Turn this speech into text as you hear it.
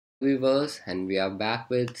Viewers, and we are back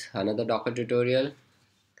with another Docker tutorial.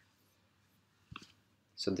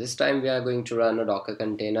 So this time we are going to run a Docker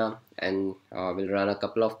container, and we'll run a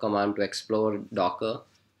couple of commands to explore Docker.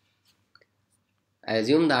 I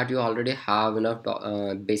assume that you already have enough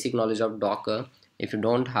basic knowledge of Docker. If you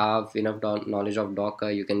don't have enough knowledge of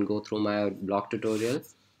Docker, you can go through my blog tutorial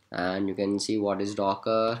and you can see what is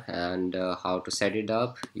Docker and how to set it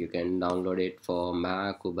up. You can download it for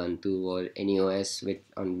Mac, Ubuntu, or any OS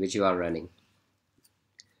on which you are running.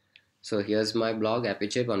 So here's my blog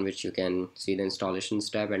Appychip, on which you can see the installation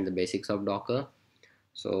step and the basics of Docker.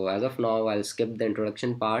 So as of now, I'll skip the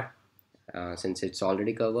introduction part since it's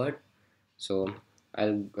already covered. So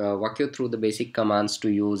I'll walk you through the basic commands to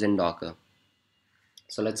use in Docker.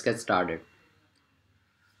 So let's get started.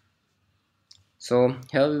 So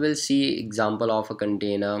here we will see example of a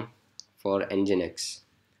container for Nginx.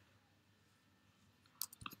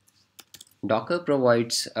 Docker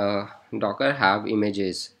provides Docker have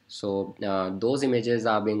images. So those images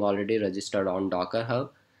are being already registered on Docker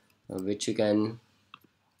Hub, which you can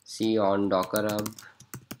see on Docker Hub.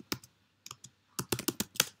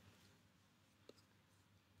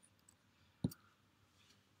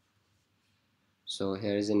 So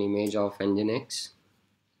here is an image of Nginx.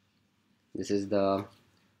 This is the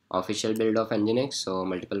official build of Nginx, so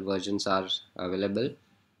multiple versions are available.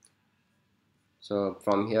 So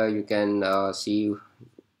from here you can see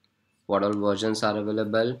what all versions are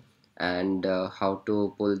available and how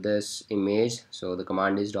to pull this image. So the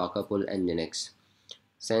command is docker pull nginx.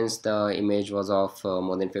 Since the image was of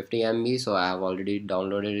more than 50 MB, so I have already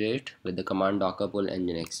downloaded it with the command docker pull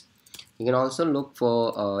nginx. You can also look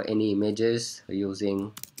for any images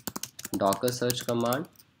using docker search command.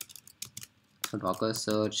 So docker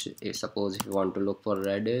search, suppose if you want to look for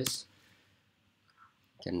Redis,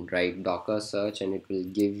 you can write docker search and it will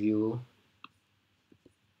give you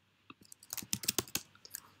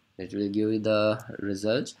the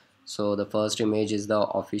results. So the first image is the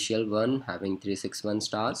official one having 361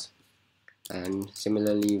 stars, and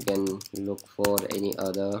similarly you can look for any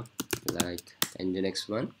other like nginx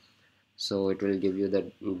one, so it will give you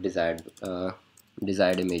the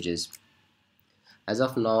desired images. As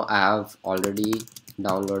of now I have already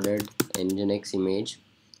downloaded nginx image,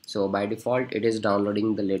 so by default it is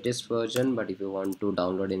downloading the latest version, but if you want to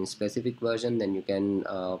download any specific version, then you can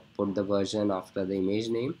put the version after the image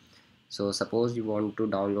name. So suppose you want to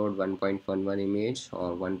download 1.11 image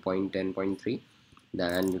or 1.10.3,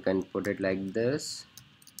 then you can put it like this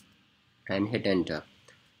and hit enter.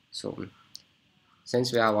 So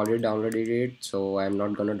since we have already downloaded it, so I'm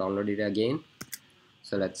not gonna download it again,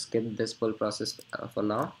 so let's skip this full process for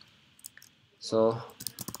now. So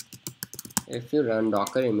if you run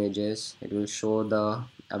docker images, it will show the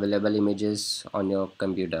available images on your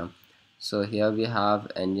computer. So here we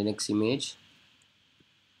have nginx image.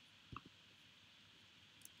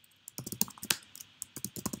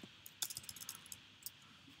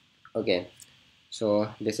 Okay, so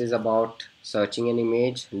this is about searching an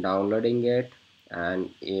image, downloading it, and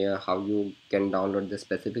how you can download the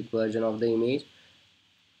specific version of the image.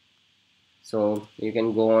 So you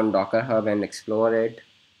can go on Docker Hub and explore it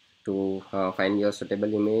to find your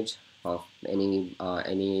suitable image of any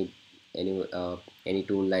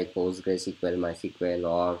tool like PostgreSQL, MySQL,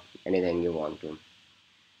 or anything you want to.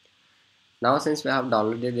 Now since we have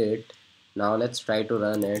downloaded it, now let's try to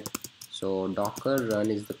run it. So docker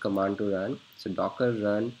run is the command to run. So docker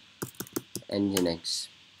run nginx.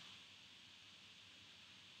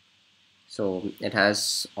 So it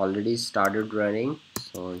has already started running,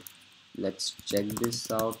 so let's check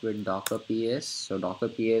this out with docker ps. So docker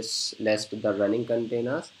ps lists the running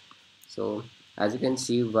containers. So as you can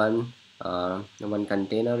see, one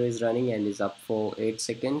container is running and is up for 8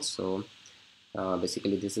 seconds. So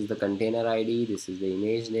basically this is the container ID, this is the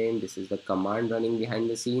image name, this is the command running behind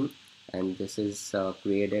the scene, and this is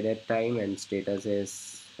created at time, and status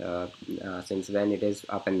is since when it is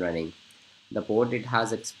up and running. The port it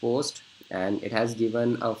has exposed, and it has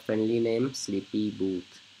given a friendly name sleepy boot.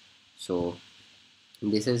 So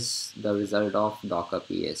this is the result of docker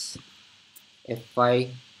ps. If I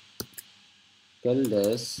kill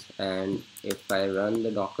this and if I run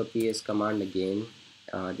the docker ps command again,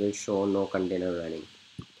 it will show no container running.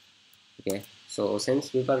 Okay, so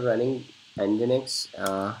since we were running nginx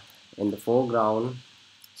in the foreground,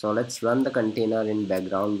 so let's run the container in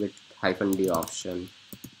background with -d option.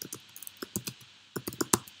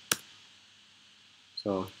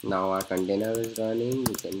 So now our container is running.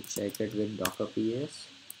 You can check it with docker ps.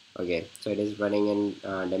 Okay, so it is running in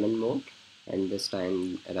daemon mode, and this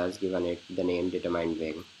time it has given it the name determined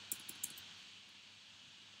wing.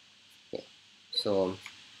 Okay, so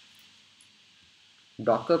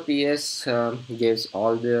Docker PS gives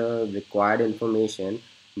all the required information,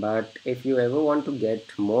 but if you ever want to get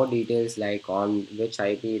more details like on which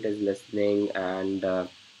IP it is listening and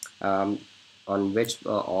um, on which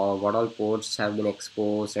or what all ports have been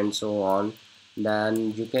exposed and so on,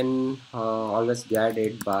 then you can always get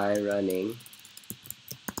it by running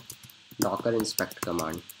docker inspect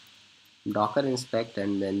command. Docker inspect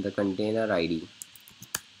and then the container ID.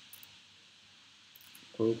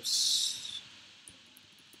 Oops.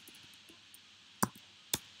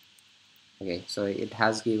 Okay, so it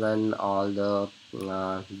has given all the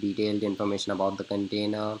detailed information about the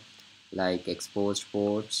container like exposed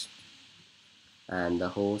ports and the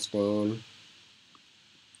host name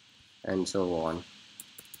and so on.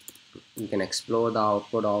 You can explore the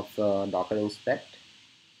output of docker inspect.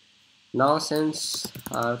 Now since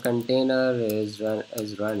our container is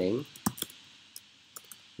running,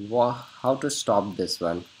 how to stop this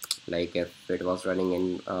one? Like if it was running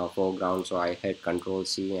in foreground, so I hit Control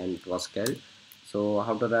C and it was killed. So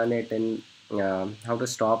how to run it in how to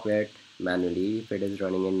stop it manually? If it is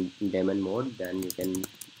running in daemon mode, then you can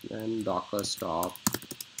run docker stop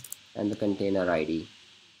and the container ID.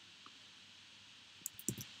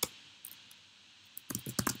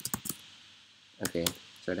 Okay,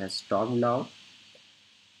 so it has stopped now.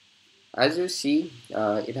 As you see,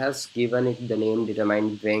 it has given it the name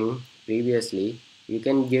determined wing previously. You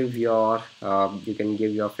can give your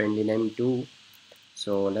friendly name too.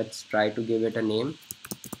 So let's try to give it a name.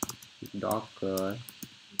 Docker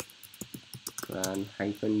run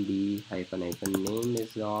hyphen d hyphen hyphen name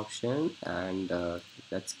is the option, and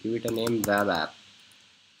let's give it a name web app,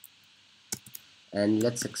 and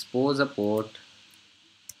let's expose a port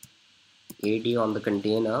 80 on the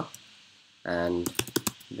container and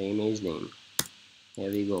the image name. Here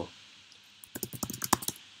we go.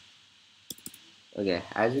 Okay,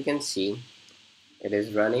 as you can see, it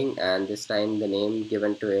is running, and this time the name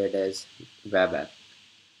given to it is web app.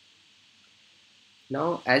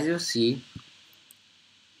 Now as you see,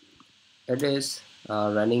 it is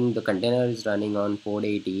running, the container is running on port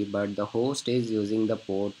 80, but the host is using the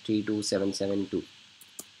port 32772.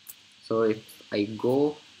 So if I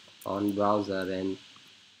go on browser and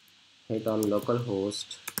hit on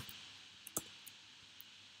localhost,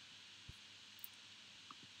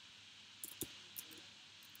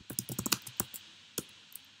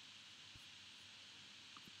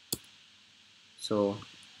 so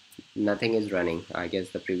nothing is running. I guess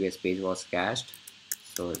the previous page was cached.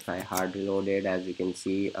 So if I hard reload it, as you can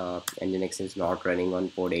see, Nginx is not running on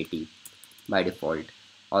port 80 by default.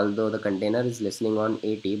 Although the container is listening on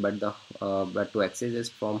 80, but to access this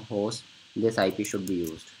from host, this IP should be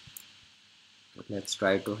used. Let's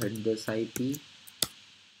try to hit this IP,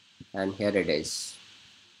 and here it is.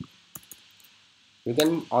 You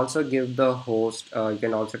can also give the host, you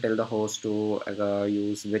can also tell the host to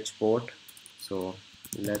use which port. So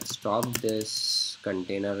let's stop this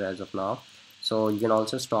container as of now. So you can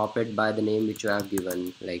also stop it by the name which you have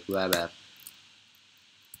given, like web app.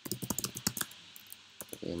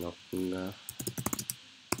 Okay, no, no.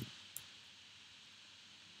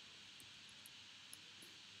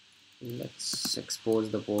 Let's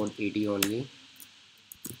expose the port 80 only.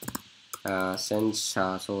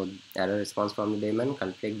 So error response from the daemon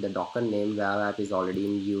conflict, the docker name web app is already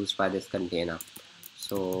in use by this container.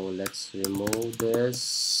 So let's remove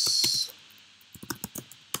this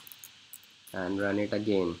and run it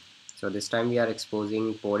again. So this time we are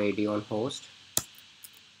exposing port 80 on host.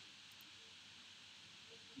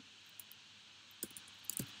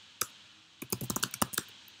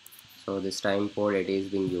 So this time port 80 is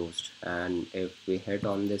being used, and if we hit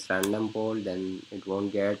on this random port, then it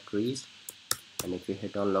won't get reached, and if we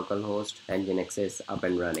hit on localhost, Nginx is up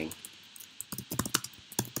and running.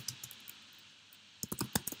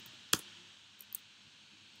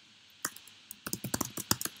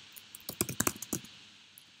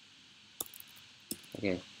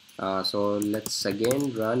 Okay, so let's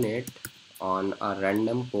again run it on a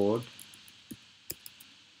random port.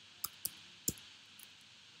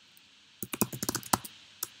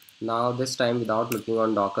 Now this time without looking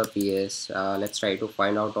on docker ps, let's try to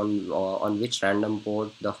find out on which random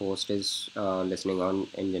port the host is listening on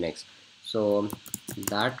Nginx. So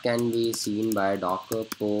that can be seen by docker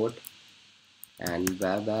port and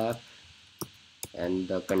web app and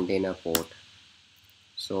the container port.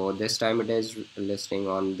 So this time it is listening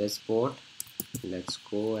on this port. Let's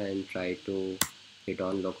go and try to hit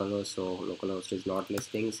on localhost. So localhost is not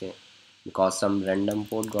listening because some random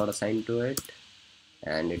port got assigned to it,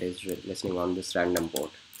 and it is listening on this random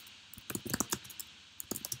port.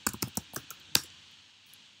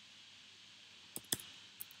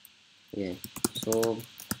 Yeah, So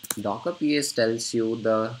Docker PS tells you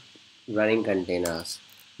the running containers,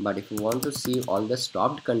 but if you want to see all the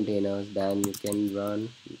stopped containers, then you can run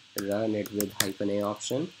it with -a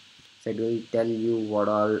option. So it will tell you what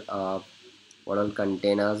all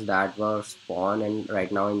containers that were spawned and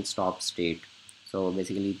right now in stop state. So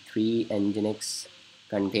basically three Nginx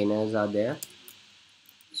containers are there.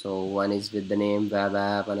 So one is with the name web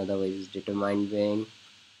app, another is determined wing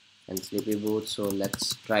and sleepy boot. So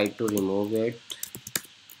let's try to remove it.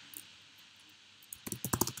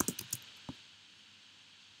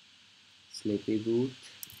 Sleepy boot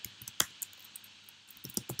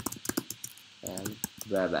and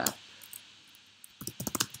web app.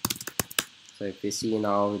 So if you see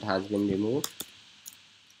now it has been removed.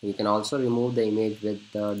 You can also remove the image with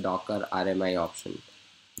the docker RMI option.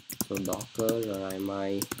 So docker RMI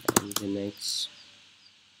nginx.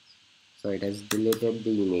 So it has deleted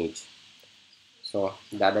the image. So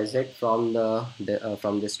that is it from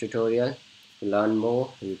from this tutorial. To learn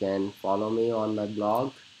more, you can follow me on my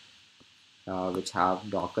blog, which have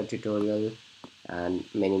docker tutorial and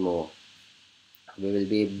many more. We will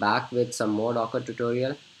be back with some more docker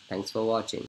tutorial. Thanks for watching.